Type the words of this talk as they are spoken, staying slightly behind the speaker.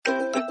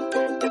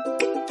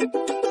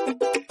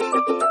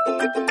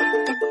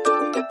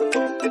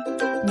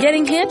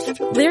Getting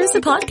hitched? There's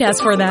a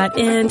podcast for that,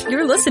 and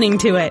you're listening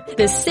to it.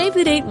 The Save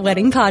the Date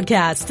Wedding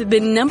Podcast, the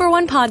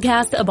 #1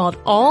 podcast about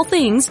all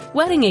things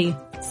wedding-y.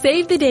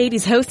 Save the Date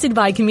is hosted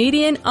by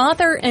comedian,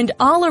 author, and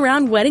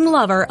all-around wedding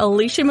lover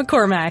Alicia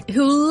McCormack,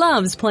 who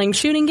loves playing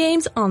shooting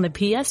games on the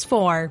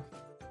PS4.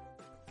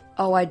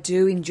 Oh, I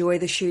do enjoy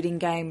the shooting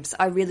games.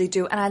 I really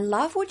do. And I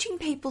love watching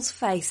people's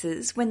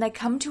faces when they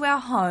come to our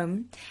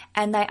home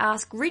and they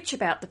ask Rich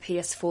about the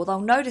PS4. They'll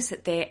notice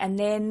it there and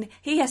then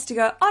he has to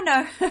go, oh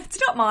no,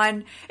 it's not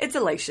mine. It's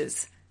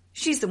Alicia's.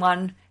 She's the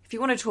one. If you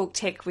want to talk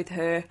tech with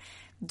her,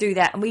 do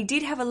that. And we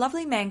did have a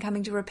lovely man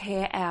coming to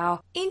repair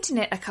our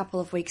internet a couple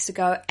of weeks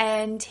ago,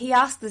 and he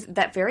asked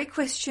that very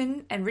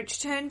question, and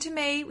Rich turned to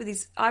me with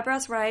his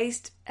eyebrows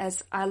raised,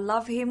 as I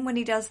love him when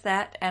he does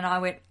that, and I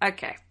went,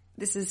 okay.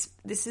 This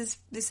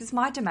is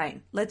my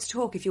domain. Let's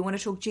talk. If you want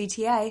to talk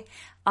GTA,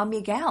 I'm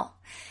your gal.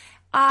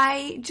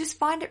 I just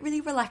find it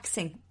really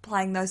relaxing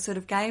playing those sort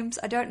of games.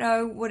 I don't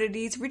know what it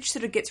is. Rich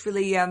sort of gets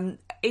really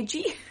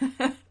edgy.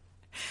 I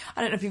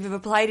don't know if you've ever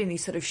played any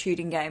sort of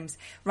shooting games.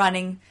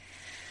 Running,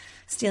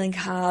 stealing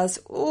cars.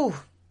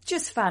 Oh,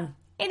 just fun.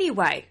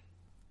 Anyway,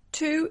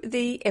 to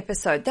the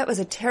episode. That was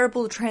a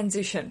terrible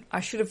transition. I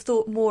should have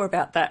thought more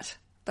about that.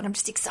 But I'm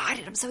just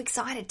excited. I'm so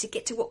excited to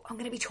get to what I'm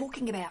going to be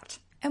talking about.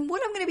 And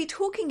what I'm going to be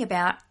talking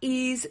about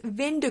is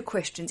vendor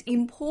questions,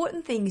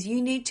 important things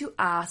you need to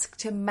ask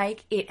to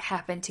make it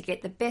happen, to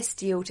get the best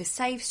deal, to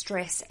save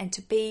stress, and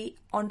to be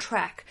on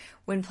track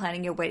when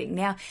planning your wedding.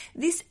 Now,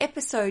 this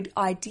episode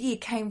idea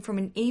came from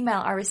an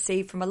email I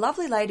received from a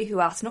lovely lady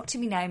who asked not to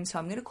be named, so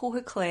I'm going to call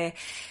her Claire.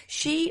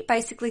 She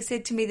basically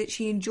said to me that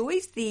she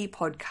enjoys the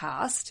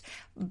podcast,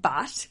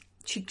 but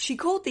she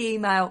called the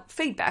email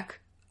feedback.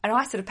 And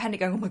I sort of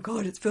panicked going, oh my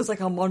God, it feels like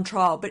I'm on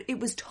trial. But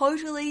it was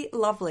totally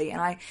lovely. And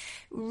I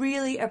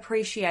really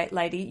appreciate,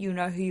 lady, you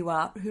know who you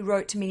are, who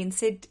wrote to me and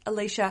said,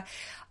 Alicia,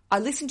 I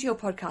listen to your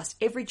podcast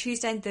every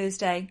Tuesday and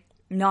Thursday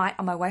night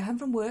on my way home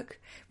from work,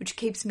 which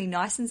keeps me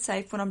nice and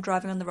safe when I'm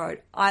driving on the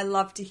road. I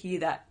love to hear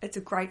that. It's a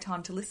great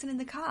time to listen in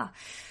the car.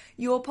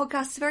 Your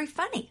podcast is very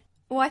funny.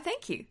 Why,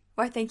 thank you.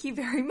 Why, thank you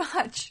very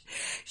much.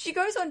 She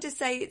goes on to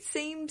say, it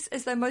seems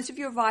as though most of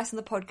your advice on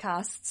the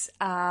podcasts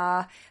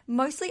are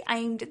mostly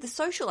aimed at the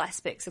social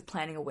aspects of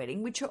planning a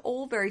wedding, which are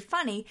all very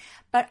funny,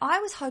 but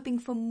I was hoping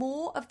for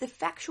more of the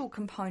factual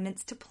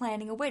components to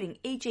planning a wedding,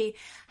 e.g.,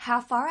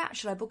 how far out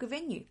should I book a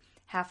venue?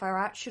 How far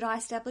out should I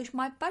establish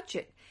my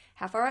budget?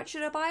 How far out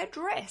should I buy a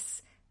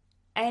dress?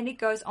 And it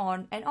goes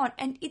on.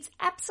 And it's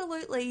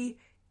absolutely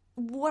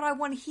what I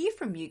want to hear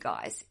from you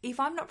guys. If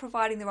I'm not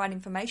providing the right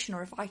information,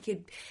 or if I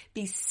could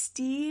be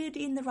steered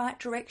in the right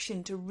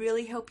direction to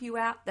really help you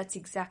out, that's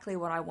exactly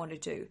what I want to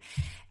do.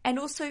 And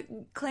also,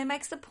 Claire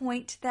makes the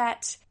point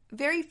that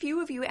very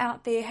few of you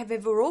out there have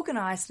ever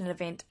organised an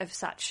event of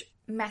such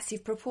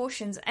massive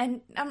proportions.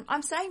 And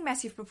I'm saying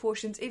massive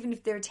proportions even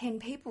if there are 10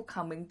 people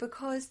coming,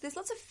 because there's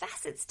lots of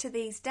facets to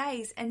these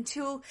days.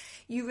 Until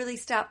you really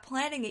start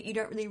planning it, you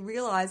don't really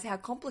realise how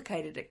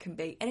complicated it can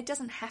be. And it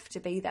doesn't have to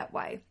be that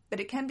way, but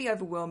it can be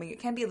overwhelming, it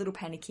can be a little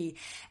panicky,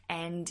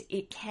 and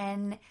it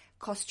can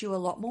cost you a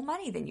lot more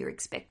money than you're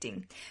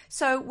expecting.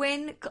 So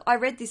when I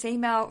read this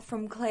email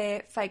from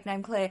Claire, fake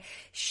name Claire,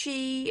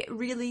 she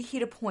really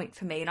hit a point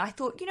for me. And I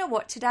thought, you know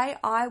what, today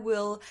I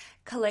will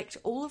collect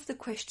all of the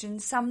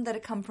questions, some that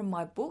have come from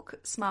my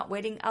book, Smart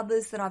Wedding,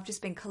 others that I've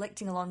just been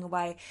collecting along the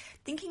way,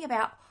 thinking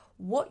about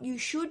what you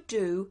should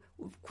do,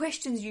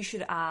 questions you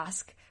should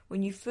ask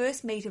when you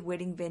first meet a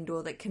wedding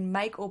vendor that can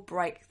make or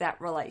break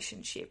that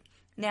relationship.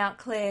 Now,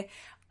 Claire,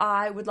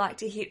 I would like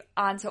to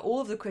answer all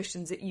of the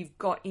questions that you've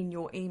got in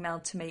your email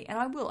to me, and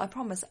I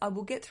promise, I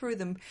will get through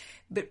them,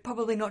 but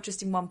probably not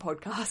just in one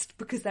podcast,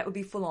 because that would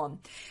be full on.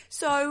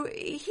 So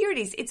here it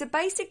is. It's a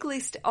basic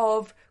list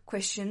of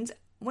questions.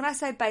 When I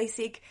say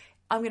basic,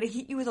 I'm going to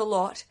hit you with a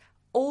lot.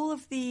 All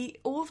of the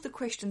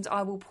questions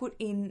I will put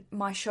in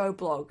my show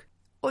blog.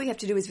 All you have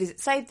to do is visit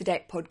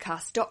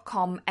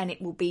savethedatepodcast.com, and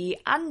it will be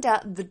under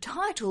the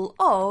title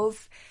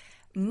of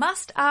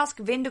Must Ask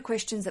Vendor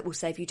Questions That Will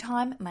Save You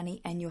Time,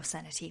 Money and Your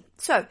Sanity.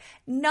 So,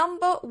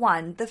 number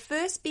 1, the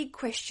first big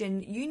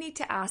question you need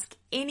to ask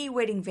any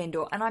wedding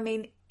vendor, and I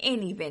mean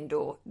any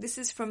vendor. This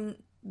is from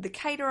the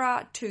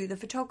caterer to the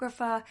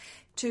photographer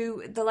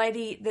to the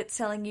lady that's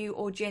selling you,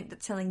 or gent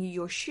that's selling you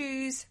your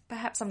shoes.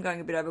 Perhaps I'm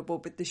going a bit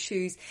overboard with the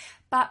shoes.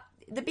 But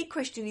the big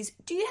question is,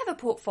 do you have a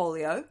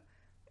portfolio?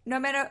 No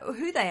matter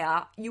who they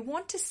are, you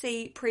want to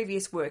see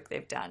previous work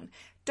they've done.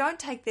 Don't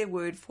take their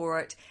word for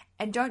it,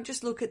 and don't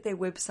just look at their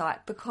website,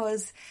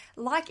 because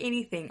like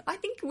anything, I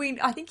think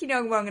you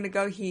know where I'm going to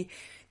go here.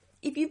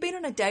 If you've been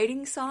on a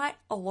dating site,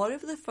 a lot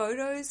of the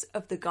photos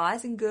of the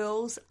guys and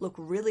girls look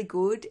really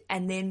good,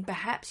 and then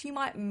perhaps you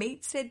might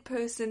meet said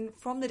person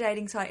from the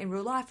dating site in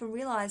real life and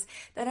realise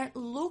they don't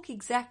look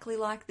exactly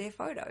like their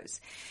photos.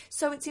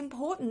 So it's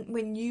important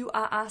when you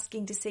are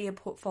asking to see a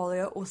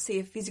portfolio or see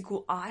a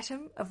physical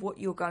item of what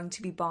you're going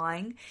to be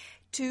buying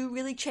to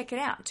really check it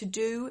out, to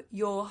do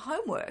your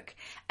homework.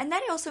 And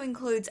that also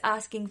includes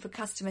asking for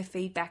customer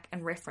feedback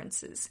and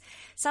references.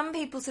 Some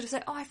people sort of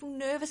say, oh, I feel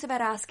nervous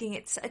about asking.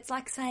 It's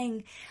like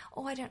saying,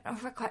 oh, I don't know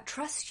if I quite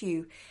trust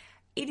you.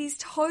 It is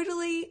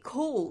totally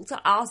cool to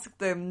ask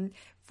them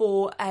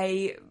for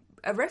a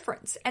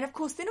reference. And of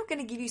course, they're not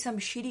going to give you some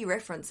shitty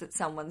reference that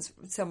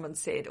someone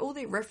said. All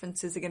their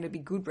references are going to be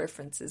good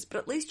references, but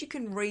at least you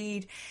can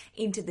read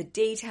into the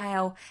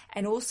detail.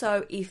 And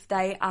also, if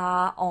they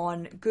are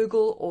on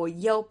Google or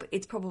Yelp,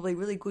 it's probably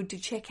really good to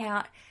check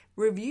out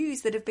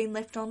reviews that have been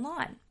left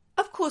online.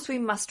 Of course, we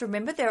must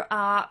remember there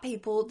are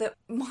people that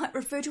might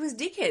refer to as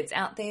dickheads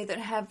out there that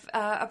have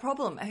a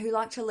problem, who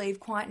like to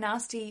leave quite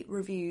nasty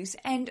reviews.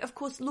 And of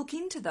course, look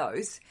into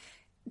those.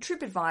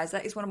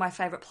 TripAdvisor is one of my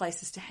favourite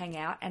places to hang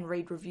out and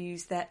read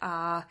reviews that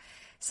are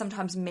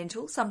sometimes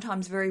mental,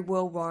 sometimes very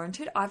well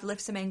warranted. I've left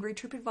some angry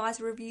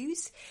TripAdvisor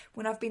reviews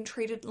when I've been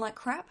treated like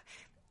crap.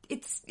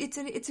 It's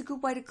a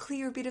good way to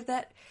clear a bit of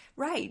that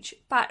rage.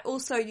 But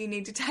also you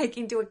need to take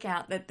into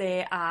account that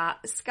there are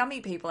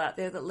scummy people out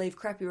there that leave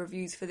crappy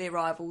reviews for their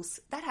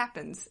rivals. That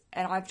happens.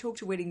 And I've talked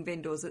to wedding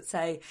vendors that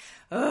say,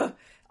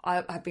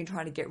 I've been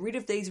trying to get rid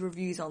of these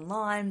reviews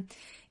online.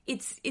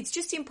 It's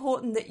just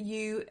important that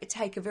you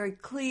take a very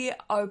clear,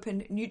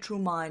 open, neutral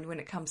mind when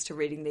it comes to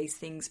reading these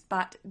things,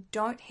 but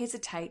don't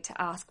hesitate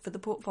to ask for the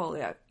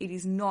portfolio. It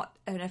is not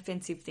an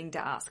offensive thing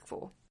to ask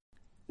for.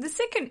 The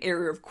second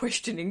area of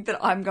questioning that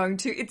I'm going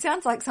to, it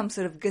sounds like some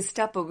sort of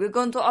Gestapo. We're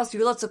going to ask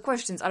you lots of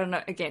questions. I don't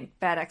know, again,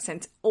 bad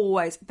accents,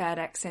 always bad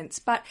accents.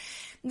 But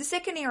the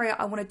second area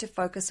I wanted to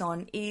focus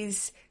on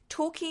is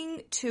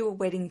talking to a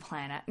wedding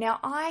planner. Now,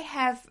 I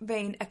have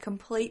been a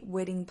complete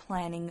wedding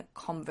planning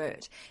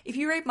convert. If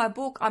you read my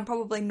book, I'm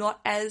probably not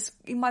as,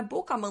 in my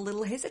book, I'm a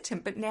little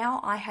hesitant, but now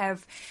I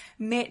have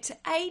met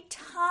a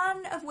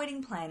ton of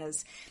wedding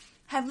planners,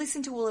 have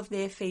listened to all of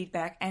their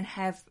feedback, and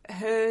have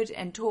heard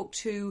and talked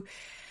to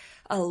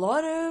a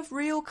lot of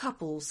real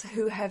couples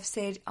who have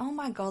said, oh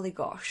my golly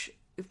gosh,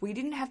 if we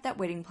didn't have that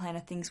wedding planner,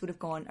 things would have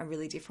gone a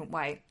really different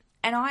way.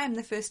 And I am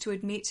the first to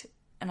admit,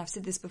 and I've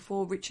said this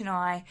before, Rich and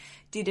I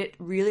did it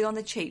really on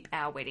the cheap,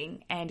 our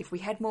wedding. And if we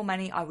had more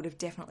money, I would have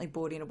definitely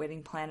bought in a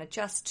wedding planner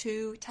just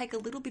to take a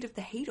little bit of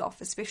the heat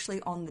off,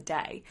 especially on the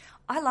day.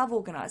 I love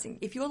organising.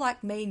 If you're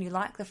like me and you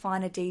like the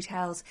finer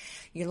details,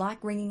 you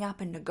like ringing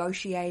up and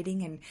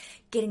negotiating and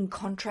getting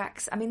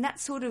contracts. I mean,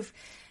 that's sort of,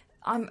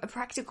 I'm a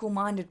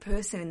practical-minded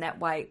person in that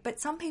way. But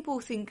some people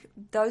think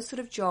those sort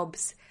of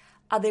jobs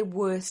are their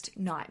worst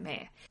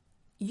nightmare.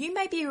 You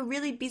may be a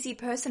really busy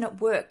person at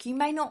work. You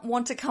may not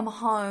want to come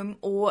home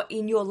or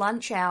in your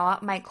lunch hour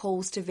make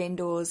calls to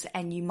vendors,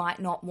 and you might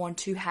not want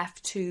to have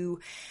to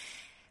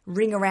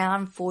ring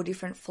around 4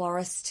 different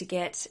florists to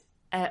get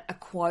a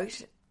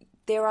quote.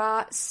 There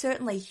are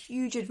certainly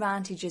huge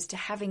advantages to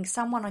having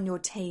someone on your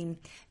team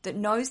that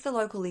knows the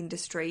local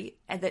industry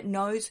and that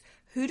knows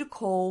who to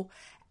call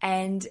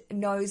and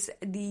knows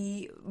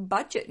the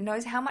budget,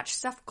 knows how much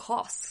stuff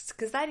costs.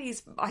 Because that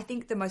is, I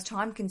think, the most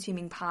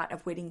time-consuming part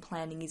of wedding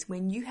planning is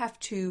when you have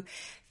to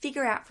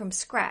figure out from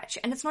scratch.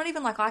 And it's not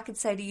even like I could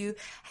say to you,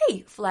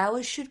 hey,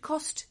 flowers should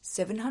cost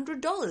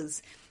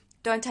 $700.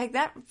 Don't take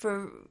that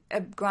for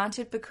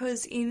granted,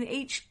 because in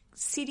each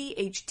city,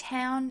 each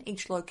town,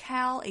 each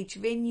locale, each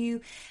venue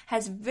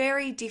has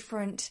very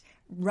different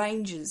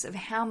ranges of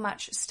how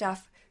much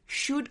stuff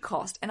should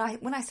cost. And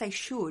when I say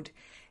should,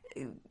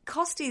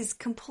 cost is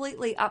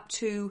completely up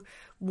to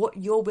what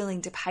you're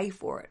willing to pay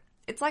for it.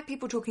 It's like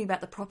people talking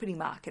about the property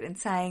market and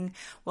saying,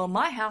 well,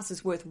 my house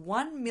is worth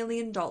 $1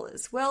 million.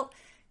 Well,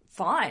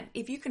 fine.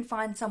 If you can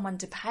find someone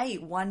to pay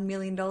 $1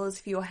 million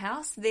for your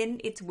house, then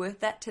it's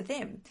worth that to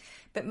them.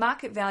 But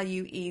market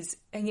value is,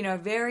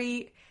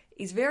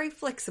 very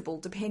flexible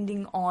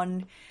depending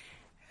on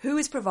who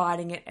is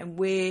providing it and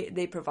where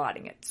they're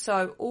providing it.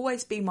 So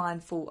always be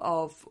mindful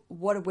of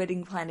what a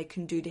wedding planner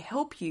can do to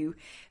help you,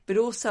 but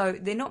also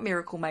they're not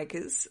miracle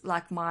makers.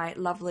 Like my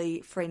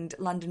lovely friend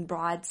London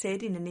Bride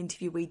said in an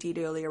interview we did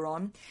earlier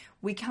on,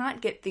 we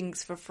can't get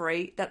things for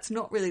free. That's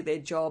not really their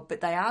job,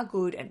 but they are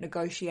good at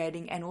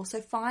negotiating and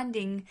also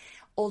finding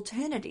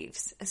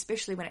alternatives,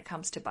 especially when it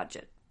comes to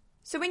budget.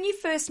 So when you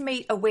first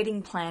meet a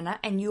wedding planner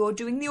and you're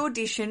doing the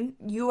audition,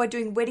 you are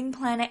doing Wedding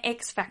Planner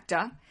X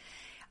Factor,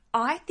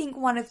 I think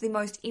one of the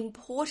most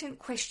important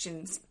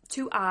questions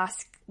to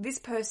ask this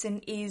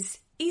person is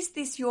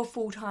this your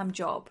full-time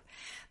job?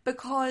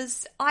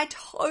 Because I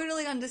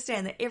totally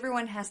understand that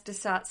everyone has to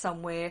start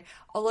somewhere.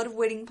 A lot of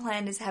wedding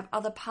planners have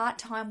other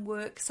part-time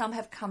work. Some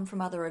have come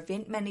from other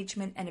event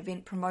management and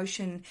event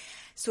promotion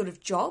sort of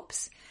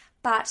jobs.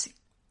 But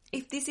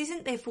if this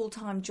isn't their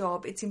full-time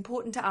job, it's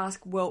important to ask,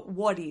 well,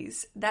 what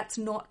is? That's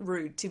not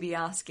rude to be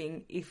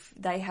asking if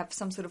they have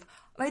some sort of,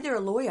 maybe they're a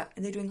lawyer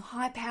and they're doing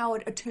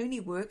high-powered attorney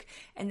work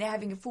and they're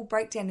having a full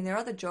breakdown in their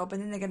other job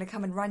and then they're going to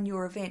come and run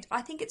your event.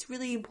 I think it's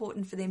really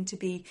important for them to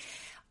be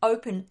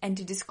open and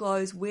to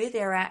disclose where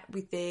they're at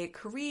with their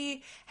career,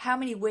 how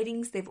many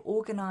weddings they've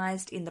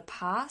organised in the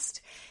past.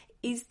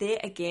 Is there,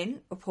 again,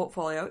 a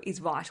portfolio is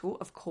vital,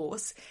 of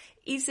course.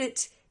 Is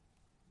it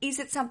Is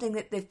it something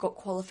that they've got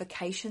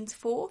qualifications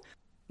for?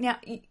 Now,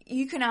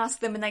 you can ask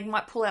them and they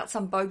might pull out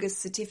some bogus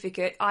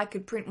certificate. I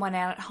could print one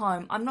out at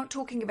home. I'm not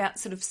talking about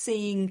sort of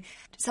seeing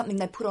something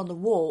they put on the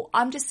wall.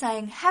 I'm just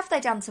saying, have they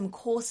done some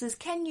courses?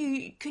 Can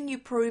you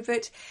prove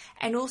it?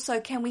 And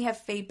also, can we have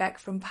feedback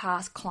from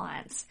past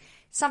clients?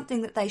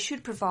 Something that they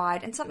should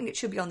provide and something that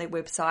should be on their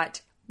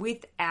website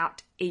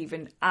without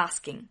even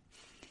asking.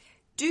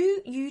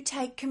 Do you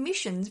take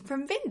commissions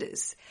from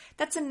vendors?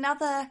 That's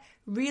another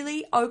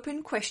really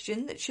open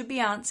question that should be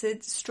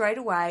answered straight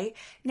away.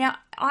 Now,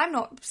 I'm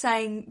not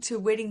saying to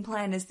wedding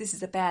planners this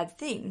is a bad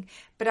thing,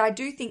 but I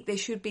do think there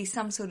should be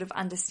some sort of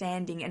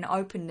understanding and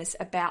openness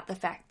about the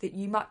fact that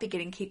you might be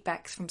getting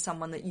kickbacks from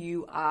someone that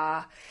you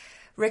are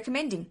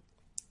recommending.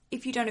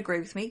 If you don't agree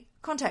with me,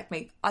 contact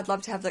me. I'd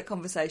love to have that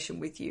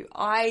conversation with you.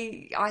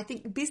 I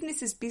think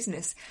business is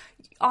business.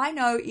 I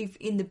know if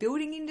in the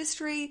building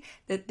industry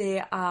that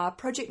there are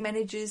project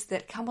managers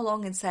that come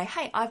along and say,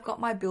 hey, I've got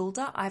my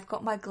builder, I've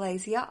got my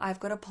glazier, I've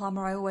got a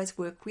plumber I always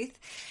work with,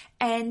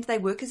 and they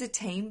work as a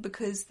team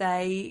because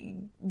they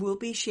will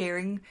be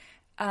sharing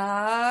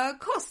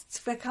costs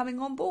for coming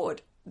on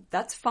board.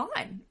 That's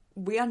fine.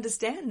 We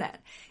understand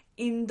that.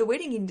 In the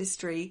wedding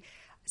industry,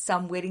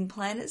 some wedding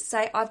planners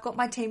say, I've got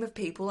my team of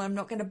people, I'm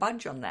not going to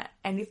budge on that.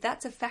 And if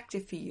that's a factor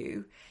for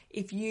you,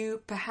 if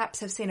you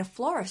perhaps have seen a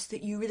florist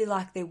that you really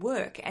like their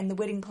work and the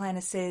wedding planner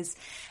says,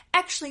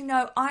 actually,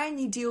 no, I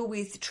only deal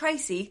with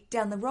Tracy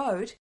down the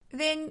road,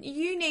 then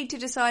you need to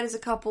decide as a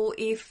couple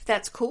if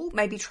that's cool.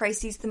 Maybe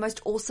Tracy's the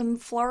most awesome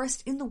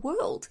florist in the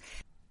world.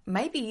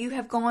 Maybe you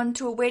have gone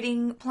to a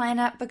wedding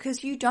planner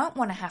because you don't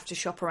want to have to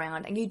shop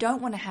around and you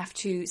don't want to have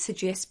to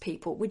suggest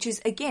people, which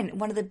is, again,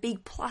 one of the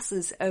big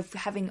pluses of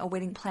having a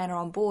wedding planner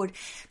on board.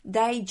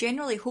 They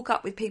generally hook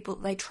up with people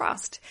that they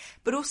trust.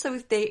 But also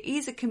if there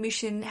is a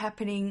commission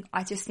happening,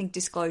 I just think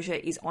disclosure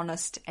is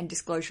honest and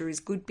disclosure is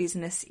good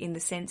business in the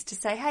sense to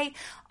say, hey,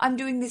 I'm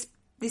doing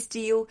this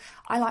deal.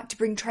 I like to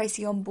bring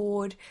Tracy on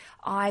board.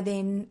 I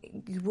then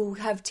will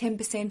have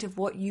 10% of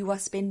what you are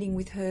spending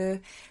with her.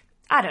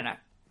 I don't know.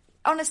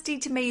 Honesty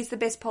to me is the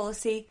best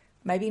policy.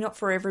 Maybe not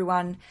for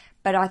everyone,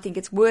 but I think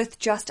it's worth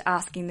just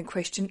asking the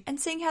question and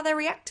seeing how they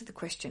react to the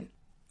question.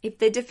 If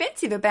they're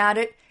defensive about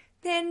it,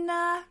 then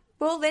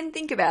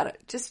think about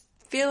it. Just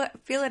feel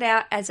it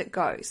out as it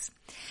goes.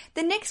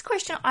 The next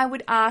question I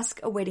would ask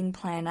a wedding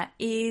planner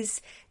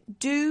is,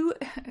 do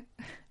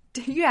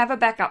you have a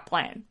backup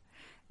plan?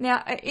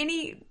 Now,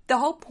 the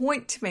whole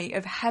point to me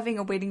of having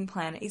a wedding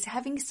planner is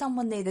having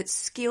someone there that's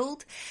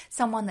skilled,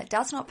 someone that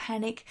does not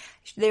panic.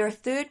 They're a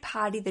third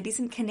party that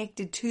isn't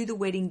connected to the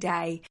wedding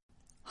day.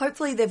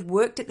 Hopefully they've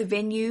worked at the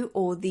venue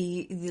or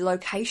the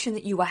location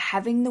that you are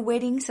having the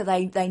wedding, so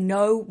they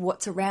know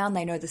what's around,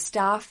 they know the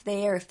staff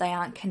there if they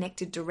aren't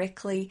connected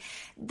directly.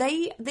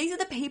 These are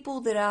the people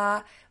that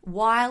are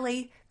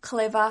wily,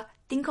 clever,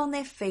 think on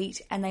their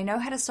feet, and they know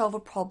how to solve a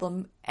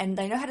problem,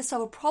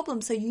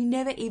 so you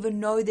never even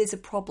know there's a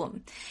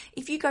problem.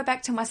 If you go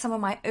back to some of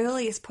my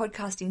earliest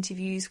podcast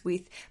interviews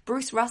with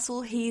Bruce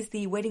Russell, he's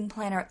the wedding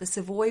planner at the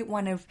Savoy,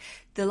 one of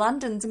the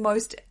London's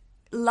most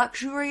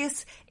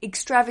luxurious,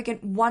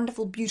 extravagant,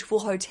 wonderful, beautiful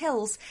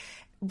hotels.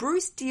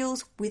 Bruce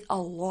deals with a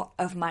lot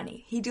of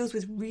money. He deals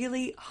with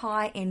really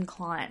high-end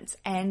clients,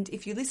 and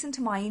if you listen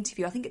to my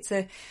interview, I think it's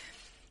a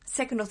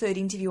second or third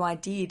interview I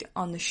did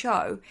on the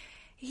show,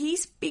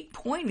 his big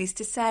point is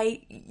to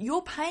say,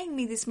 you're paying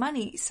me this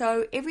money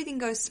so everything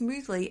goes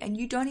smoothly and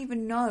you don't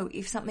even know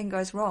if something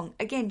goes wrong.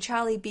 Again,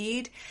 Charlie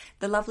Beard,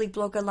 the lovely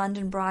blogger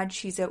London Bride,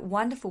 she's a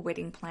wonderful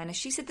wedding planner.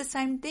 She said the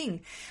same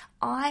thing.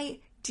 I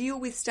deal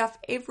with stuff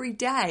every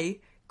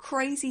day.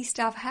 Crazy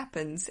stuff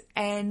happens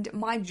and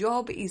my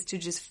job is to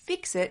just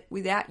fix it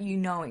without you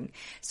knowing.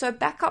 So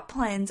backup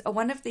plans are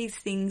one of these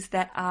things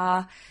that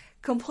are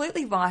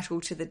completely vital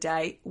to the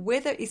day.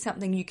 Weather is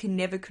something you can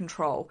never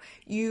control.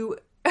 You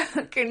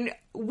can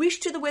wish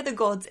to the weather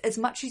gods as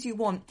much as you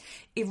want.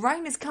 If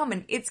rain is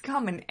coming, it's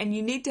coming, and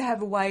you need to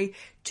have a way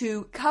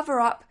to cover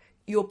up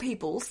your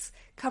peoples,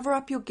 cover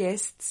up your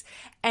guests,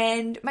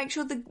 and make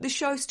sure the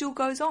show still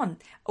goes on.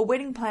 A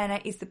wedding planner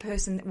is the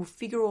person that will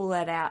figure all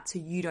that out so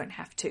you don't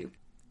have to.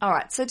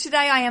 Alright, so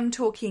today I am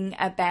talking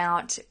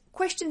about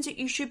questions that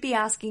you should be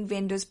asking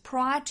vendors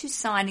prior to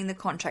signing the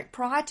contract,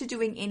 prior to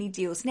doing any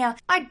deals. Now,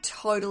 I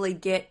totally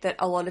get that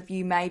a lot of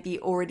you may be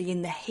already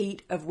in the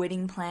heat of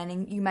wedding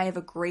planning. You may have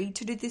agreed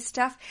to do this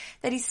stuff.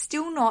 That is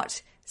still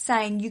not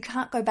saying you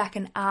can't go back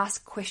and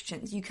ask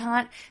questions. You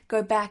can't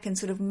go back and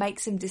sort of make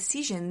some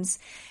decisions,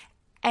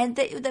 and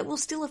that will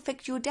still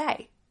affect your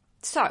day.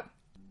 So,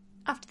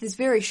 after this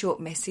very short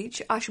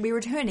message, I shall be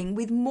returning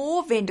with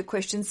more vendor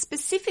questions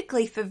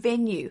specifically for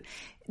venue.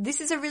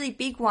 This is a really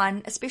big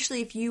one,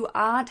 especially if you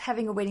aren't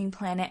having a wedding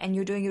planner and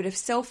you're doing a bit of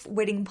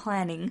self-wedding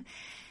planning.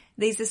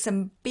 These are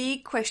some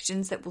big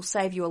questions that will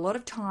save you a lot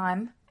of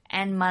time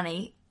and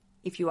money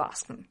if you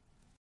ask them.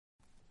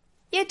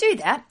 Yeah, do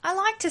that. I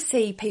like to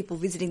see people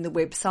visiting the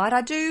website.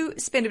 I do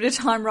spend a bit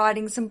of time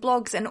writing some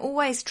blogs and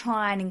always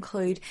try and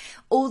include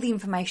all the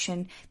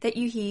information that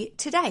you hear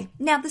today.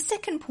 Now, the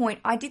second point,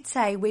 I did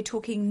say we're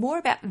talking more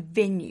about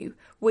venue,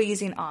 we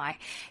as in I,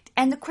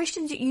 and the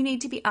questions that you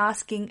need to be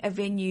asking a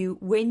venue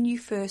when you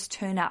first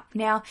turn up.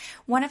 Now,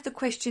 one of the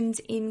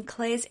questions in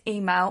Claire's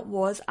email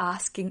was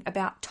asking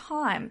about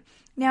time.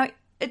 Now,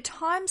 a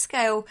time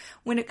scale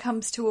when it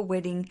comes to a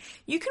wedding,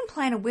 you can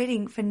plan a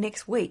wedding for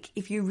next week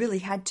if you really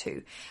had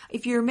to.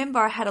 If you remember,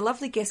 I had a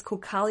lovely guest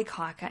called Carly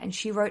Kiker, and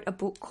she wrote a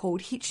book called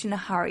Hitched in a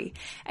Hurry.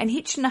 And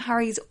Hitched in a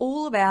Hurry is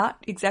all about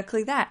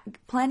exactly that,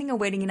 planning a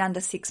wedding in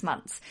under 6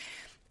 months.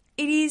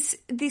 It is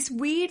this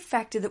weird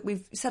factor that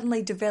we've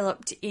suddenly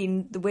developed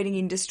in the wedding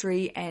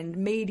industry and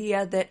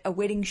media that a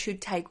wedding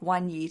should take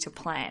 1 year to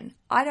plan.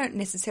 I don't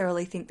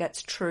necessarily think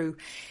that's true.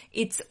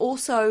 It's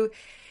also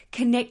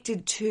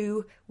connected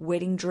to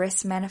wedding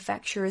dress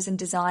manufacturers and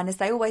designers.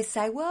 They always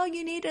say, well,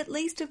 you need at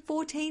least a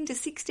 14 to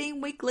 16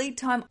 week lead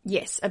time.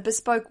 Yes, a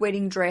bespoke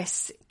wedding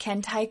dress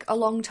can take a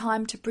long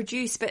time to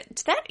produce, but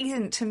that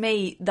isn't, to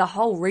me, the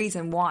whole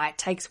reason why it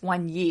takes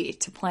 1 year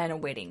to plan a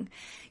wedding.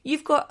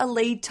 You've got a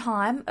lead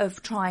time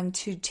of trying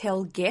to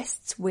tell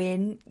guests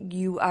when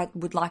you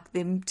would like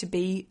them to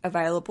be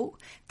available.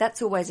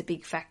 That's always a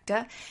big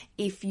factor.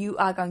 If you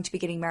are going to be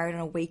getting married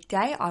on a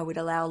weekday, I would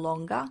allow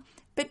longer.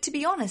 But to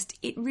be honest,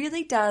 it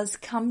really does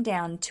come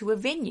down to a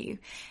venue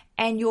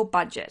and your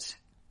budget.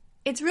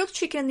 It's real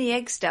chicken and the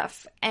egg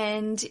stuff,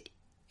 and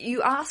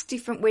you ask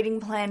different wedding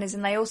planners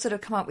and they all sort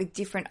of come up with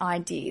different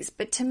ideas.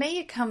 But to me,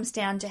 it comes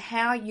down to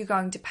how you're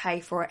going to pay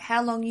for it,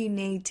 how long you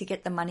need to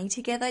get the money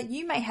together.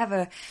 You may have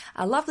a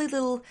lovely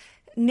little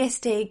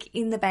nest egg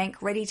in the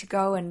bank ready to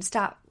go and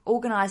start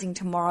organising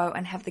tomorrow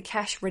and have the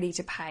cash ready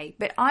to pay.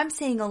 But I'm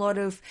seeing a lot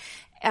of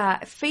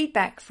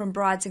feedback from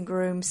brides and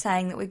grooms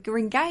saying that we're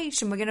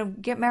engaged and we're going to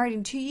get married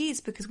in 2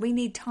 years because we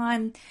need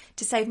time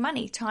to save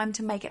money, time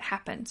to make it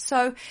happen.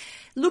 So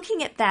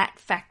looking at that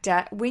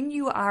factor, when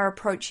you are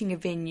approaching a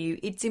venue,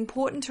 it's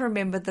important to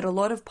remember that a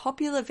lot of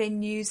popular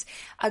venues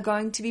are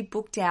going to be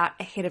booked out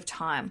ahead of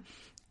time.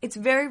 It's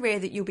very rare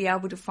that you'll be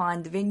able to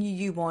find the venue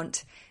you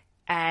want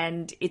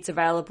and it's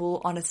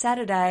available on a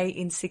Saturday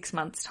in 6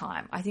 months'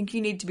 time. I think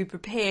you need to be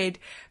prepared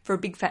for a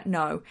big fat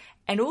no.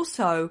 And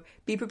also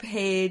be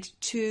prepared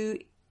to,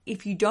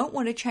 if you don't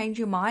want to change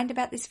your mind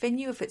about this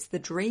venue, if it's the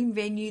dream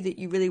venue that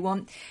you really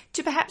want,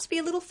 to perhaps be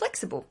a little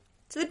flexible.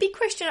 So the big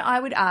question I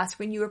would ask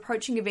when you're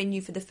approaching a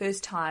venue for the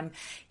first time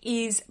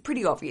is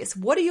pretty obvious.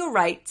 What are your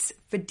rates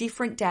for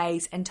different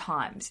days and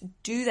times?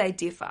 Do they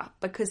differ?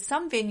 Because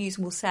some venues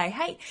will say,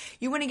 hey,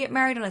 you want to get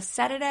married on a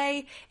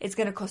Saturday, it's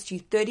going to cost you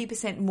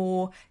 30%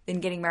 more than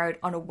getting married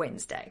on a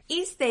Wednesday.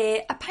 Is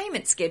there a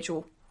payment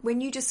schedule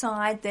when you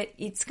decide that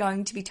it's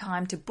going to be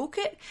time to book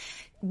it?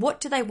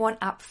 What do they want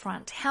up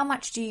front? How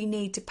much do you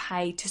need to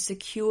pay to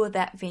secure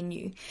that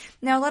venue?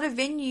 Now, a lot of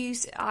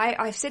venues,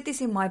 I've said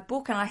this in my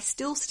book and I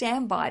still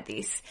stand by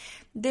this.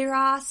 There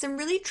are some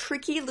really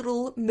tricky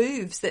little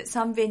moves that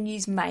some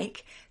venues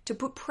make to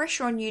put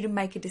pressure on you to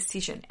make a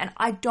decision. And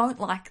I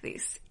don't like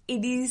this.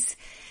 It is,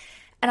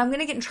 and I'm going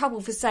to get in trouble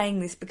for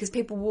saying this because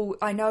people will,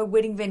 I know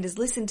wedding vendors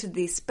listen to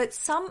this, but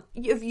some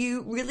of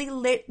you really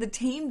let the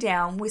team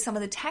down with some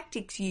of the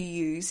tactics you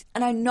use.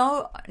 And I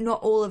know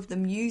not all of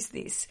them use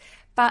this.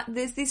 But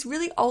there's this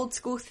really old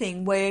school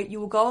thing where you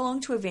will go along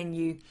to a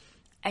venue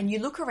and you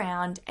look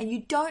around and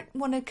you don't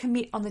want to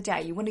commit on the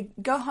day. You want to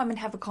go home and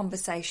have a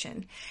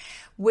conversation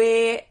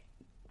where,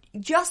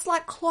 just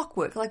like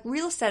clockwork, like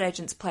real estate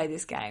agents play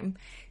this game,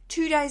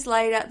 2 days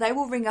later they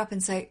will ring up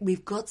and say,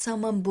 we've got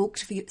someone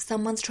booked for you.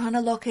 Someone's trying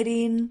to lock it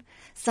in.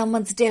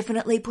 Someone's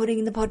definitely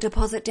putting the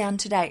deposit down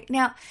today.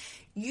 Now,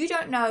 you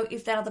don't know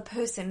if that other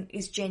person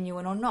is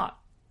genuine or not.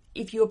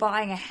 If you're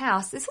buying a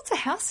house, there's lots of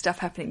house stuff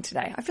happening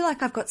today. I feel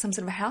like I've got some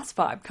sort of a house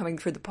vibe coming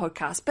through the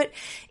podcast, but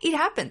it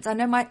happens. I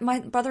know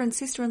my brother and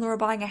sister-in-law are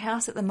buying a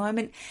house at the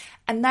moment,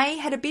 and they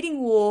had a bidding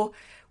war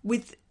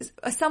with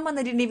someone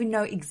they didn't even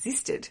know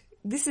existed.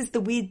 This is the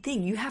weird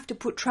thing. You have to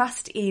put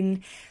trust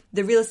in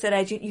the real estate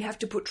agent. You have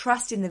to put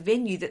trust in the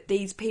venue that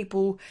these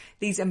people,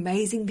 these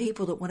amazing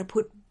people that want to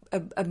put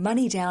a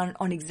money down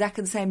on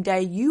exactly the same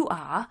day you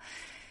are,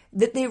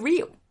 that they're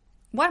real.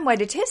 One way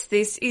to test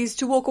this is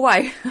to walk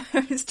away,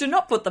 is to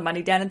not put the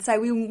money down and say,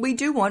 we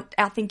do want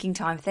our thinking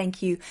time.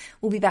 Thank you.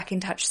 We'll be back in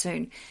touch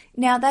soon.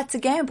 Now, that's a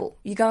gamble.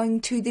 You're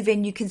going to the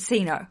venue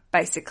casino,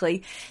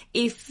 basically.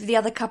 If the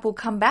other couple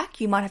come back,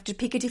 you might have to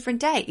pick a different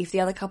day. If the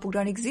other couple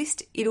don't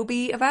exist, it'll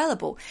be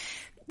available.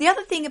 The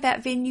other thing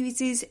about venues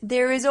is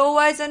there is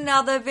always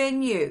another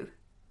venue.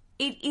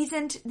 It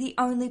isn't the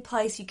only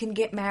place you can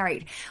get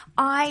married.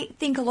 I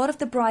think a lot of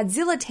the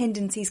Bridezilla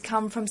tendencies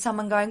come from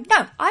someone going,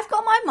 no, I've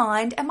got my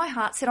mind and my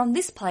heart set on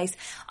this place.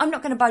 I'm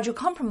not going to budge or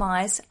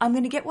compromise. I'm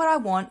going to get what I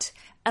want,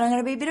 and I'm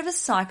going to be a bit of a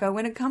psycho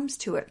when it comes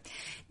to it.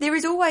 There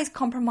is always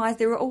compromise.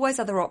 There are always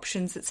other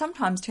options that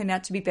sometimes turn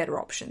out to be better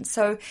options.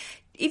 So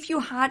if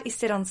your heart is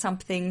set on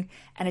something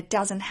and it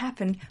doesn't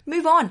happen,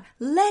 move on.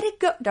 Let it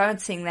go. Don't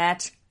sing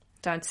that.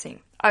 Don't sing.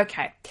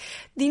 Okay.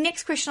 The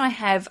next question I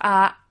have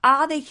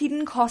are there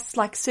hidden costs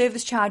like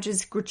service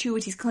charges,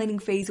 gratuities, cleaning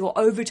fees, or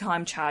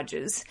overtime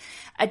charges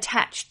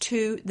attached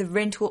to the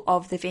rental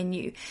of the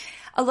venue?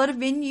 A lot of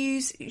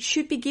venues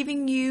should be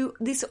giving you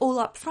this all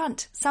up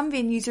front. Some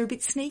venues are a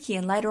bit sneaky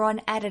and later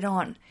on add it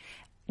on.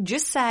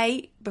 Just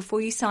say,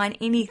 before you sign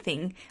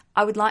anything,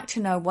 I would like to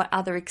know what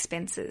other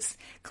expenses.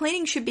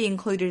 Cleaning should be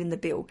included in the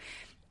bill.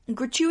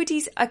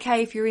 Gratuities,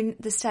 okay, if you're in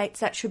the States,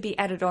 that should be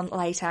added on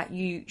later.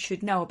 You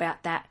should know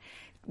about that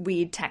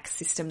weird tax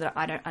system that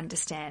I don't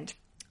understand.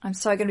 I'm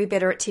so going to be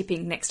better at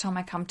tipping next time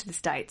I come to the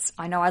States.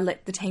 I know I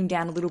let the team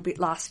down a little bit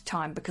last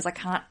time because I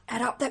can't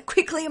add up that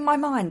quickly in my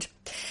mind.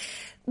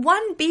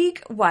 One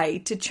big way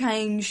to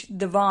change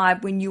the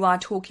vibe when you are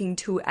talking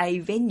to a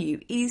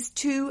venue is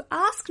to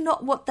ask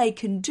not what they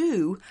can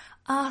do,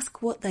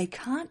 ask what they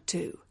can't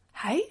do.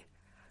 Hey?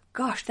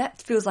 Gosh,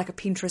 that feels like a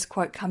Pinterest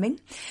quote coming.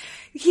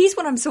 Here's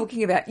what I'm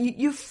talking about.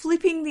 You're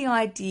flipping the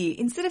idea.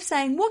 Instead of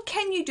saying, what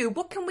can you do?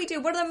 What can we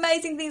do? What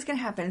amazing things can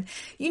happen?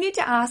 You need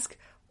to ask,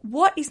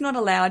 what is not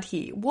allowed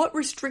here? What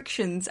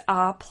restrictions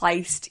are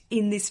placed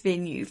in this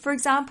venue? For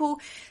example,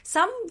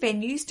 some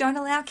venues don't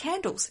allow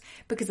candles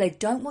because they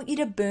don't want you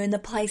to burn the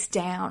place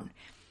down.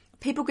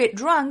 People get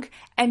drunk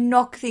and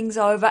knock things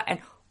over and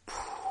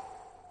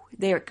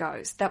there it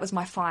goes. That was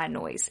my fire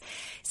noise.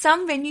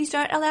 Some venues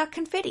don't allow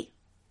confetti.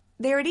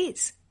 There it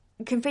is.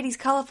 Confetti's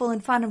colourful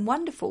and fun and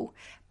wonderful,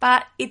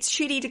 but it's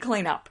shitty to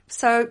clean up.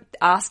 So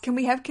ask, can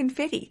we have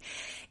confetti?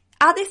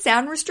 Are there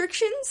sound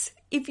restrictions?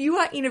 If you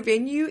are in a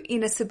venue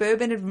in a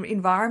suburban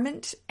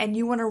environment and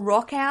you want to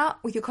rock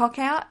out with your cock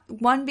out,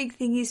 one big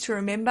thing is to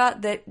remember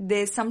that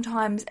there's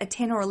sometimes a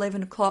 10 or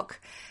 11 o'clock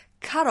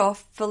cut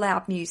off for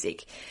loud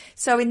music.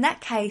 So in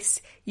that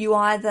case, you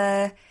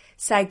either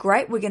say,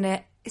 great, we're going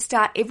to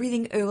start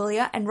everything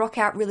earlier and rock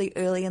out really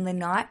early in the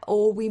night,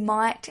 or we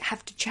might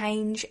have to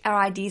change our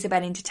ideas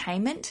about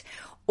entertainment,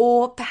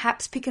 or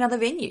perhaps pick another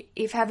venue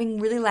if having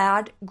really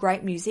loud,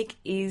 great music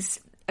is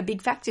a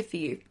big factor for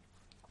you.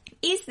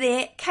 Is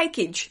there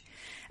cakeage?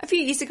 A few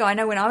years ago, I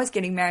know when I was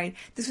getting married,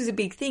 this was a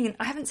big thing, and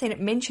I haven't seen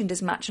it mentioned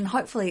as much, and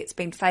hopefully it's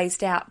been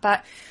phased out,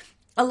 but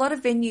a lot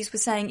of venues were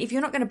saying, if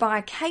you're not going to buy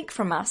a cake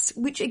from us,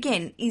 which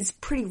again is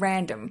pretty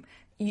random,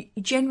 you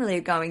generally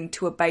are going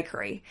to a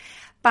bakery,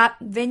 but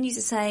venues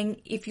are saying,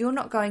 if you're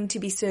not going to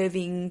be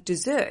serving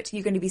dessert,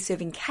 you're going to be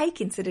serving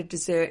cake instead of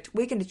dessert,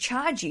 we're going to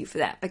charge you for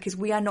that because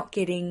we are not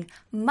getting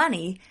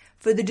money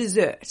for the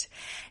dessert.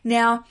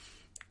 Now,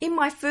 in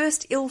my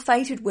first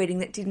ill-fated wedding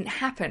that didn't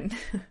happen,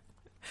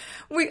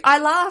 I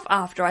laugh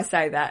after I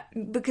say that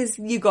because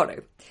you got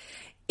to.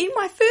 In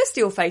my first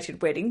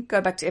ill-fated wedding,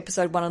 go back to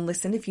episode 1 and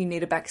listen if you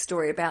need a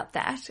backstory about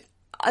that,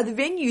 the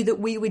venue that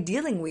we were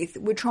dealing with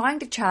were trying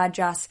to charge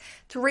us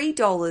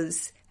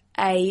 $3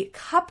 a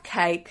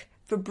cupcake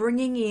for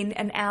bringing in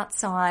an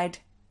outside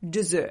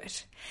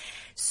dessert.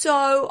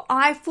 So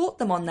I fought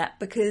them on that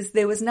because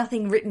there was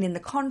nothing written in the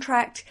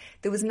contract.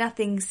 There was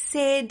nothing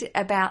said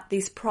about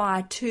this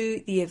prior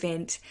to the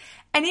event.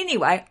 And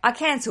anyway, I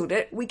cancelled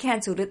it. We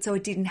cancelled it, so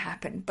it didn't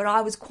happen. But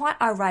I was quite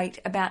irate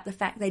about the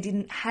fact they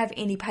didn't have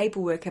any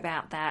paperwork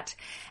about that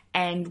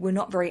and were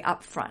not very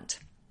upfront.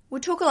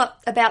 We'll talk a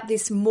lot about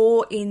this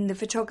more in the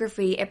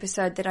photography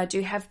episode that I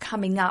do have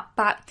coming up,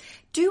 but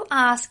do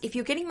ask if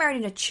you're getting married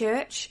in a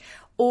church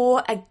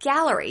or a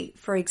gallery,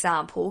 for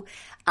example,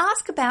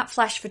 ask about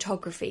flash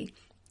photography.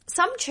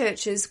 Some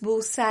churches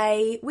will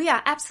say, we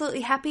are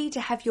absolutely happy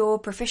to have your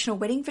professional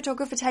wedding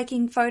photographer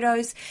taking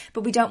photos,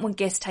 but we don't want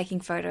guests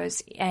taking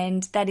photos.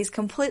 And that is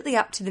completely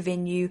up to the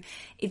venue.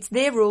 It's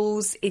their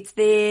rules, it's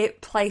their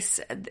place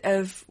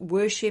of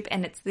worship,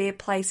 and it's their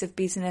place of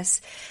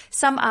business.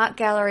 Some art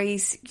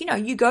galleries,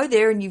 you go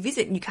there and you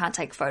visit and you can't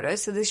take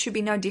photos, so there should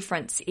be no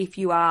difference if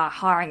you are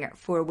hiring it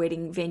for a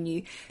wedding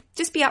venue.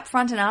 Just be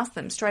upfront and ask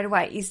them straight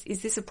away,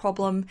 is this a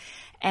problem?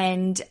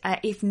 And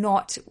if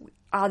not,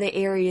 are there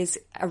areas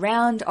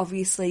around,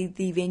 obviously,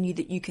 the venue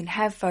that you can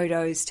have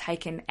photos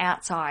taken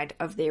outside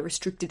of their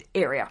restricted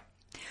area?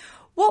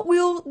 What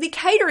will the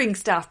catering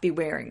staff be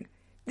wearing?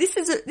 This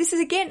is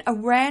again a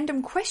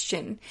random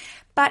question,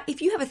 but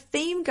if you have a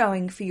theme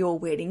going for your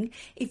wedding,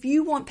 if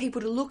you want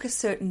people to look a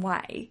certain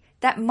way,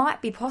 that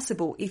might be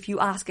possible if you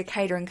ask a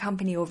catering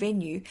company or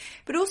venue,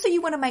 but also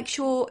you want to make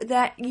sure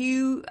that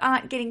you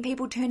aren't getting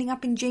people turning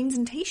up in jeans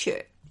and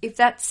t-shirt.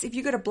 If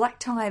you've got a black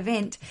tie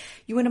event,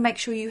 you want to make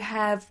sure you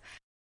have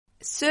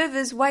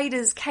servers,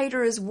 waiters,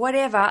 caterers,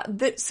 whatever,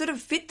 that sort of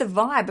fit the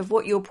vibe of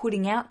what you're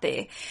putting out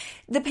there.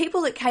 The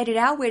people that catered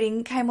our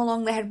wedding came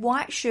along, they had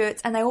white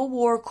shirts and they all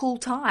wore a cool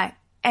tie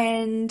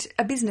and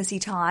a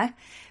businessy tie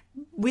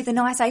with a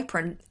nice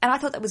apron. And I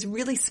thought that was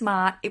really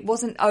smart. It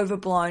wasn't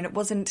overblown. It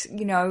wasn't,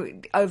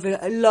 over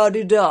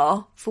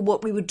la-di-da for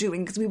what we were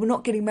doing, because we were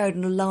not getting married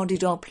in a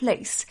la-di-da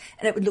place.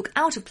 And it would look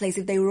out of place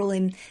if they were all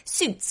in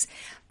suits.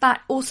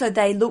 But also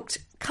they looked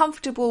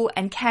comfortable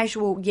and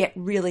casual, yet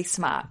really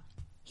smart.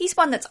 Here's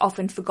one that's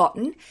often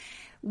forgotten.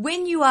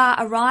 When you are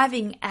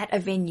arriving at a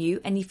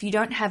venue, and if you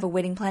don't have a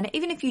wedding planner,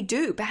 even if you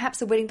do, perhaps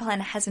the wedding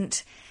planner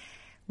hasn't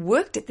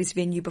worked at this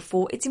venue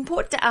before, it's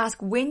important to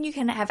ask when you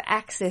can have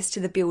access to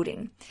the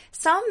building.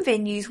 Some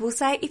venues will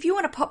say, if you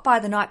want to pop by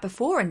the night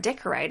before and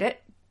decorate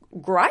it,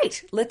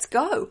 great, let's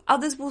go.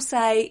 Others will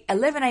say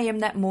 11 a.m.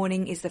 that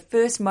morning is the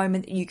first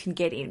moment that you can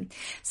get in.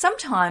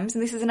 Sometimes,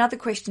 and this is another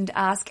question to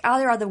ask, are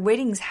there other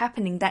weddings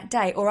happening that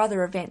day or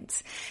other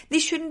events?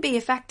 This shouldn't be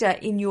a factor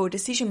in your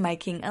decision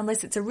making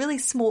unless it's a really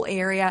small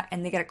area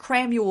and they're going to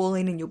cram you all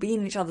in and you'll be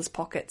in each other's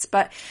pockets.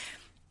 But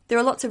there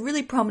are lots of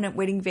really prominent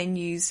wedding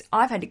venues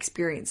I've had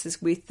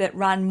experiences with that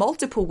run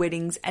multiple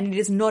weddings, and it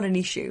is not an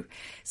issue.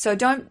 So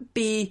don't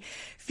be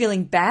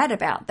feeling bad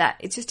about that.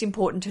 It's just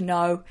important to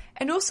know.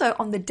 And also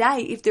on the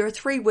day, if there are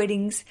 3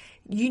 weddings,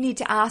 you need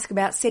to ask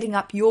about setting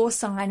up your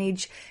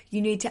signage. You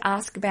need to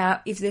ask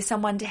about if there's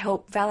someone to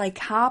help valet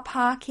car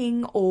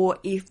parking, or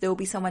if there'll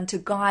be someone to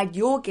guide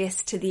your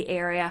guests to the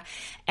area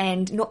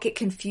and not get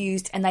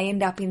confused and they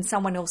end up in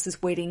someone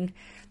else's wedding,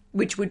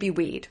 which would be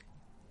weird.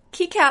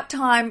 Kick-out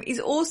time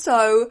is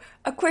also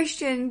a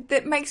question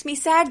that makes me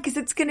sad because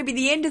it's going to be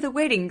the end of the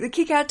wedding. The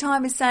kick-out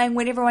time is saying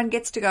when everyone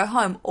gets to go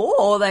home,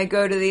 or they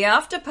go to the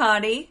after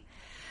party.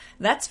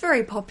 That's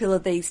very popular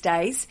these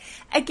days.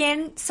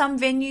 Again, some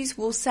venues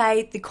will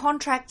say the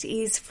contract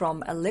is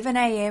from 11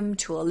 a.m.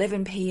 to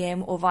 11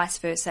 p.m. or vice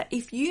versa.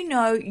 If you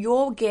know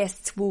your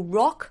guests will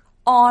rock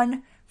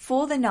on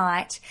for the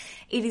night,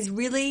 it is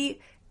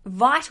really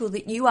vital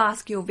that you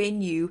ask your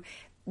venue,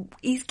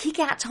 is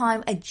kick-out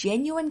time a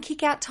genuine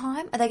kick-out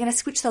time? Are they going to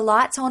switch the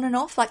lights on and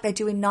off like they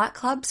do in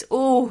nightclubs?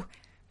 Oh,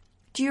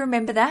 do you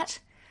remember that?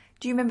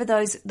 Do you remember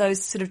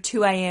those sort of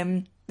 2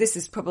 a.m., this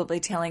is probably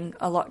telling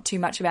a lot too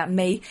much about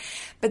me,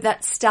 but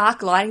that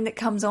stark lighting that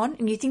comes on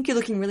and you think you're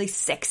looking really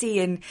sexy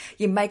and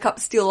your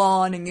makeup's still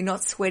on and you're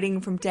not sweating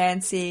from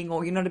dancing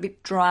or you're not a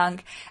bit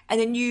drunk, and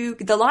then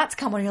the lights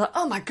come on and you're like,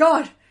 oh my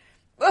God,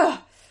 ugh.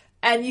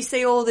 And you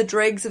see all the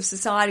dregs of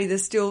society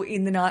that's still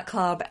in the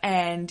nightclub,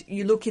 and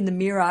you look in the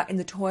mirror in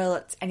the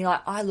toilets and you're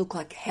like, I look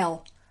like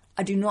hell.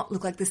 I do not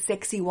look like the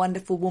sexy,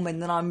 wonderful woman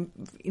that I'm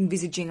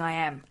envisaging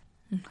I am.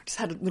 I just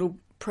had a little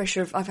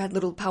pressure. I've had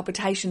little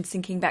palpitations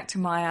thinking back to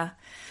my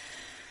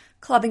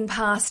clubbing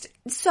past.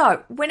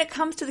 So when it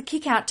comes to the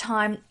kick-out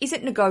time, is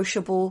it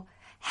negotiable?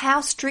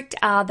 How strict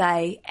are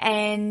they?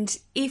 And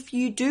if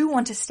you do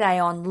want to stay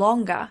on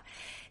longer,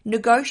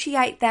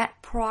 negotiate that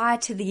prior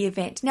to the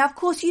event. Now, of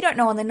course, you don't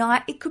know on the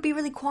night. It could be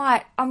really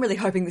quiet. I'm really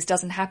hoping this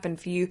doesn't happen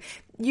for you.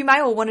 You may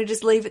all want to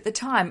just leave at the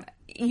time.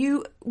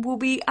 You will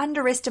be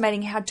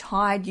underestimating how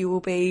tired you will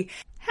be,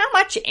 how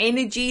much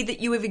energy that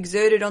you have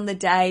exerted on the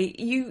day.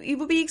 You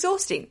will be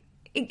exhausting.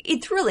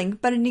 It's thrilling,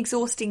 but an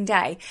exhausting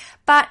day.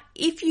 But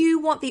if you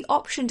want the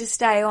option to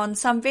stay on,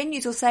 some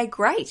venues will say,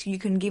 great, you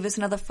can give us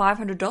another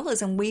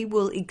 $500 and we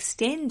will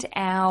extend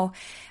our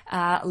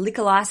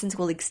liquor license,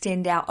 we'll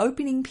extend our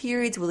opening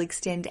periods, we'll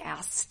extend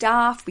our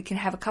staff, we can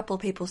have a couple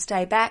of people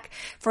stay back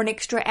for an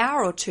extra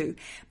hour or two.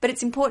 But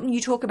it's important you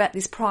talk about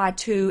this prior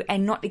to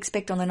and not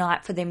expect on the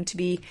night for them to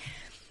be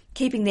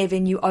keeping their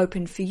venue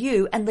open for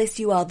you unless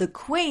you are the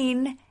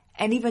queen,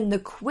 and even the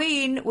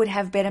queen would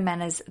have better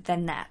manners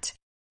than that.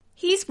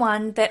 Here's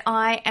one that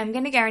I am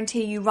going to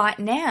guarantee you right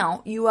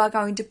now, you are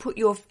going to put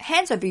your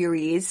hands over your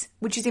ears,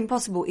 which is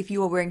impossible if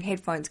you are wearing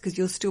headphones because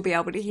you'll still be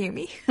able to hear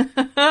me.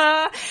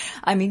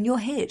 I'm in your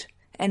head.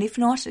 And if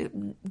not,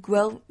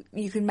 well,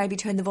 you can maybe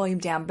turn the volume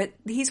down. But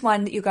here's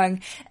one that you're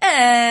going,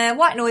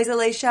 white noise,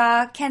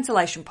 Alicia,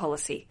 cancellation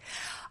policy.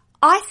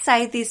 I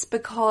say this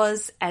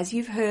because, as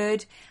you've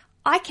heard,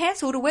 I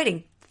cancelled a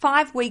wedding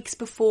 5 weeks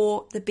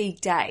before the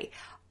big day.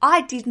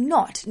 I did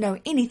not know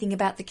anything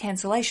about the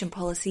cancellation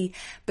policy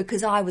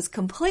because I was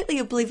completely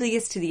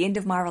oblivious to the end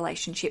of my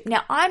relationship.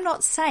 Now, I'm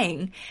not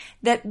saying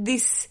that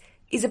this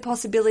is a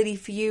possibility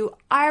for you.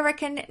 I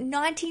reckon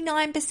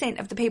 99%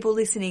 of the people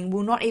listening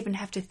will not even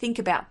have to think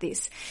about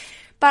this.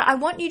 But I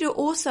want you to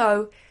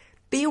also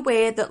be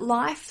aware that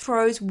life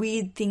throws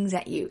weird things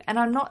at you. And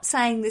I'm not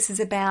saying this is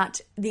about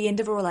the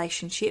end of a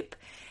relationship.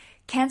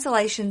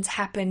 Cancellations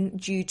happen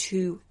due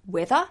to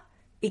weather,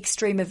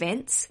 extreme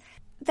events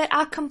that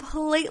are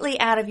completely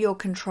out of your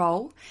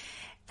control.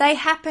 They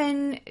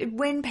happen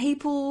when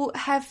people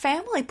have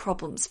family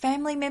problems.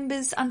 Family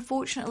members,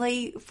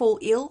 unfortunately, fall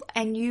ill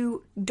and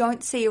you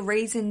don't see a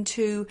reason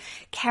to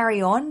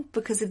carry on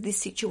because of this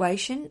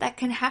situation. That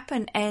can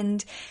happen,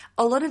 and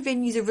a lot of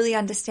venues are really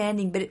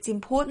understanding, but it's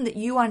important that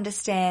you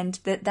understand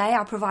that they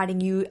are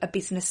providing you a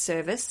business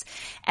service,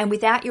 and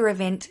without your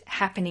event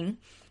happening,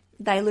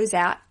 they lose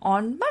out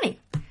on money.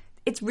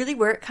 It's really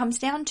where it comes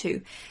down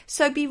to.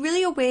 So be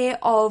really aware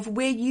of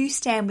where you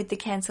stand with the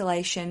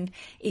cancellation.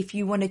 If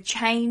you want to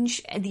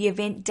change the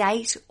event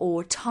date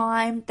or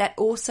time, that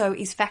also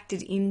is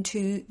factored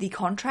into the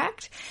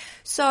contract.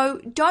 So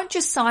don't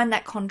just sign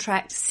that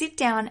contract, sit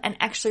down and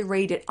actually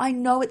read it. I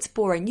know it's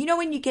boring. You know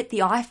when you get the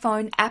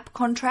iPhone app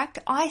contract,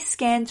 I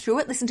scan through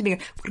it. Listen to me.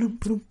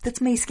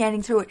 That's me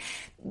scanning through it.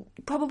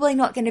 Probably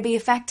not going to be a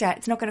factor.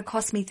 It's not going to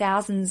cost me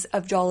thousands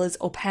of dollars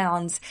or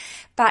pounds.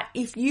 But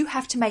if you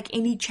have to make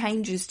any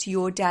changes to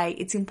your day,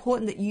 it's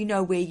important that you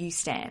know where you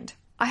stand.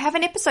 I have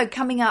an episode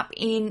coming up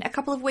in a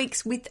couple of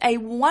weeks with a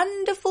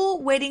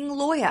wonderful wedding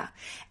lawyer,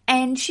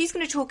 and she's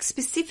going to talk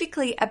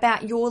specifically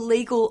about your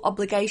legal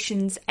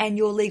obligations and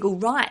your legal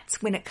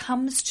rights when it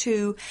comes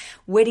to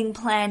wedding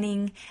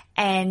planning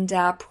and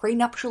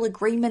prenuptial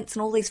agreements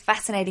and all these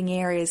fascinating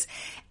areas.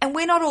 And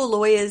we're not all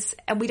lawyers,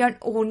 and we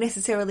don't all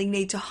necessarily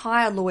need to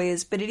hire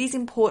lawyers, but it is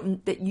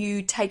important that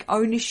you take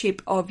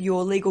ownership of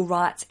your legal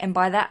rights, and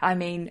by that I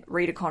mean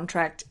read a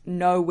contract,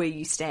 know where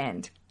you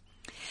stand.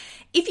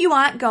 If you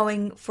aren't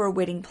going for a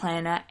wedding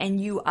planner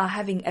and you are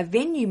having a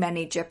venue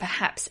manager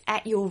perhaps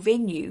at your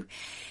venue,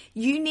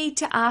 you need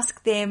to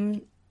ask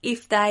them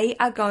if they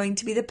are going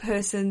to be the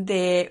person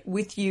there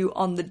with you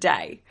on the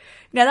day.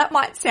 Now that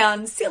might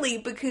sound silly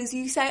because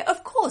you say,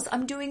 of course,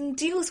 I'm doing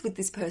deals with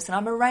this person,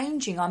 I'm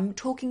arranging, I'm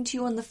talking to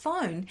you on the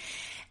phone.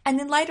 And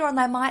then later on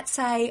they might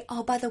say,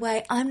 oh, by the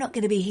way, I'm not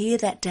going to be here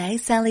that day,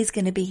 Sally's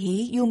going to be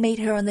here, you'll meet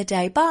her on the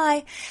day,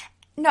 bye.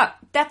 No,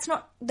 that's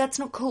not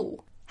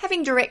cool.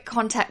 Having direct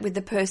contact with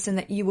the person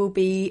that you will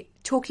be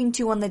talking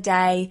to on the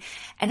day,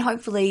 and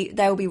hopefully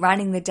they will be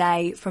running the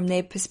day from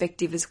their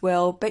perspective as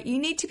well, but you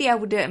need to be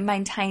able to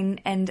maintain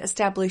and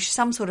establish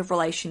some sort of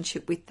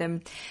relationship with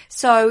them.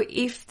 So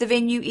if the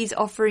venue is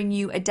offering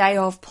you a day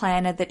of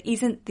planner that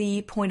isn't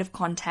the point of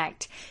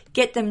contact,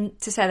 get them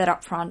to say that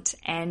up front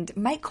and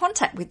make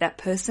contact with that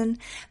person.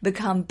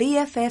 Become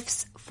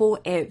BFFs for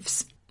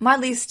EVs. My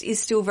list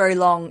is still very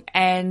long,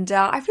 and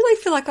I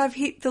really feel like I've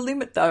hit the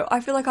limit though. I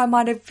feel like I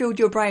might have filled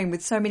your brain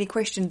with so many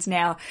questions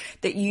now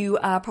that you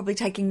are probably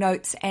taking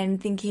notes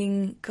and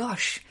thinking,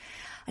 gosh,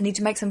 I need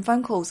to make some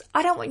phone calls.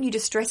 I don't want you to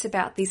stress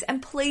about this,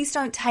 and please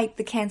don't take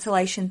the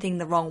cancellation thing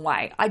the wrong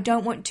way. I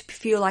don't want to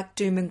feel like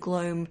doom and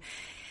gloom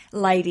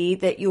lady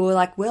that you're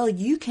like, well,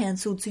 you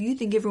cancelled, so you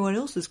think everyone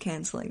else is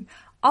cancelling.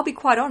 I'll be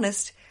quite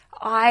honest.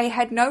 I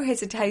had no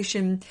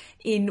hesitation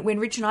when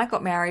Rich and I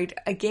got married.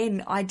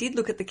 Again, I did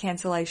look at the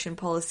cancellation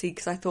policy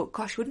because I thought,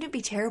 gosh, wouldn't it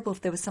be terrible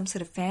if there was some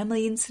sort of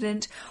family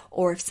incident,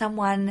 or if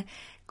someone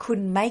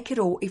couldn't make it,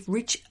 or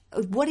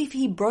what if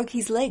he broke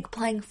his leg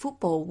playing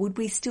football? Would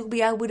we still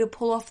be able to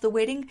pull off the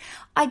wedding?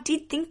 I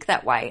did think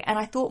that way, and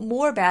I thought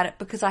more about it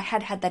because I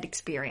had that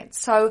experience.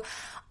 So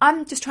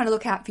I'm just trying to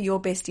look out for your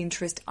best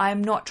interest.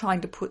 I'm not trying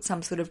to put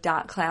some sort of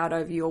dark cloud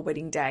over your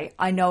wedding day.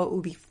 I know it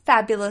will be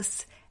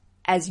fabulous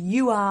as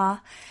you are,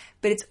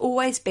 but it's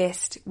always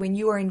best when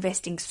you are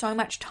investing so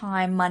much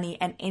time, money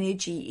and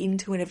energy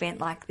into an event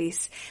like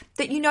this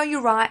that you know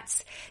your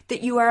rights,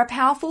 that you are a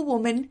powerful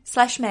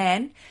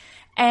woman/man,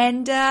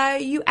 and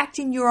you act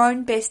in your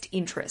own best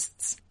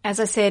interests. As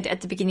I said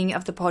at the beginning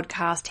of the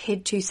podcast,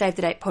 head to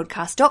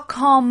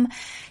SaveTheDatePodcast.com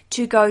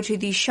to go to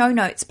the show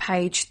notes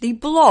page, the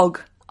blog,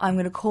 I'm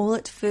going to call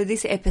it, for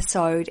this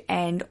episode,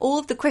 and all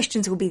of the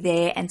questions will be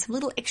there, and some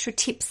little extra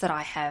tips that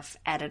I have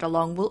added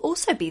along will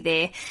also be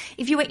there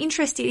if you are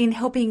interested in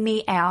helping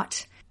me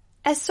out,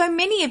 as so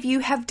many of you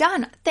have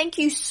done. Thank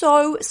you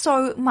so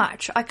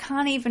much. I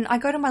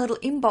go to my little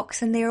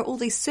inbox and there are all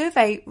these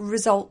survey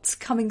results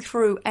coming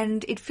through,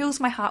 and it fills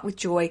my heart with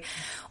joy.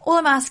 All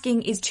I'm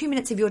asking is 2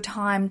 minutes of your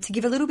time to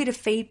give a little bit of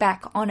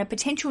feedback on a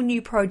potential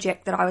new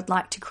project that I would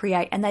like to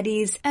create, and that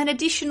is an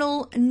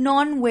additional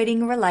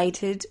non-wedding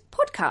related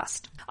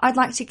podcast. I'd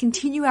like to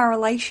continue our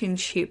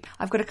relationship.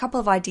 I've got a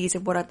couple of ideas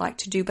of what I'd like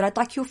to do, but I'd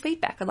like your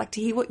feedback. I'd like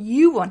to hear what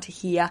you want to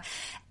hear.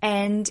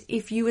 And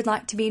if you would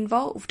like to be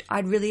involved,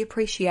 I'd really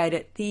appreciate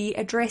it. The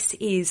address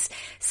is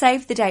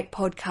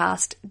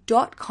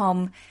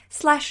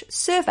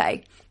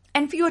SaveTheDatePodcast.com/survey.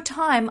 And for your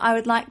time, I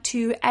would like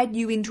to add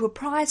you into a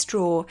prize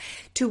draw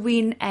to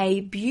win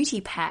a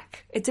beauty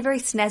pack. It's a very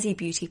snazzy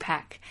beauty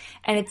pack,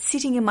 and it's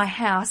sitting in my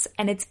house,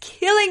 and it's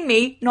killing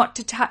me not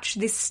to touch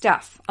this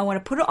stuff. I want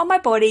to put it on my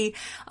body.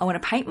 I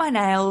want to paint my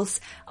nails.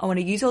 I want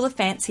to use all the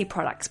fancy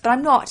products, but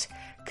I'm not,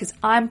 because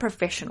I'm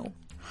professional.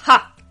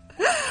 Ha!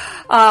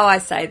 Oh, I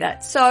say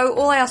that. So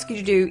all I ask you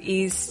to do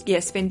is,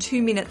 spend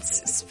 2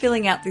 minutes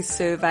filling out this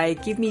survey.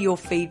 Give me your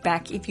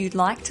feedback. If you'd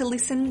like to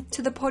listen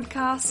to the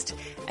podcast,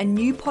 a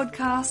new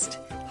podcast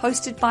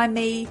hosted by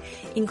me,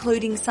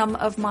 including some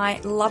of my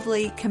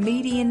lovely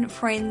comedian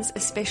friends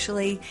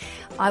especially,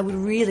 I would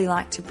really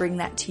like to bring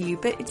that to you.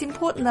 But it's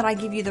important that I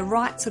give you the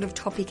right sort of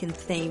topic and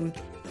theme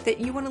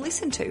that you want to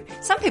listen to.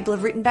 Some people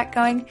have written back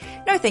going,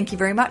 no, thank you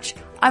very much.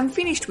 I'm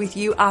finished with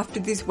you after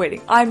this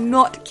wedding. I'm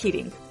not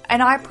kidding.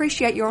 And I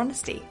appreciate your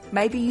honesty.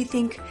 Maybe you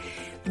think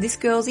this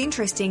girl's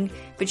interesting,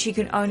 but she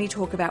can only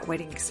talk about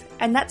weddings.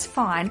 And that's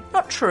fine.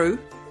 Not true,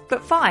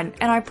 but fine.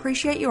 And I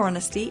appreciate your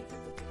honesty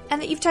and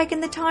that you've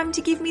taken the time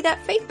to give me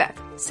that feedback.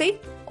 See?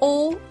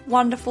 All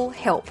wonderful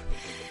help.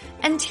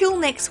 Until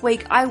next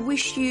week, I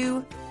wish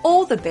you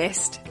all the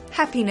best,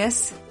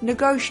 happiness,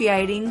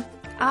 negotiating,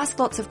 ask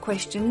lots of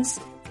questions,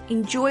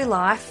 enjoy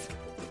life,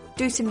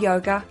 do some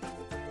yoga,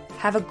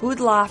 have a good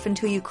laugh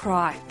until you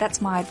cry. That's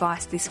my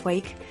advice this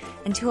week.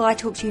 Until I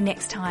talk to you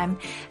next time,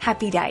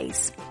 happy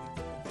days.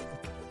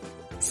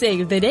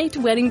 Save the Date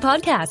Wedding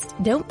Podcast.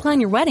 Don't plan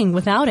your wedding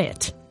without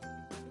it.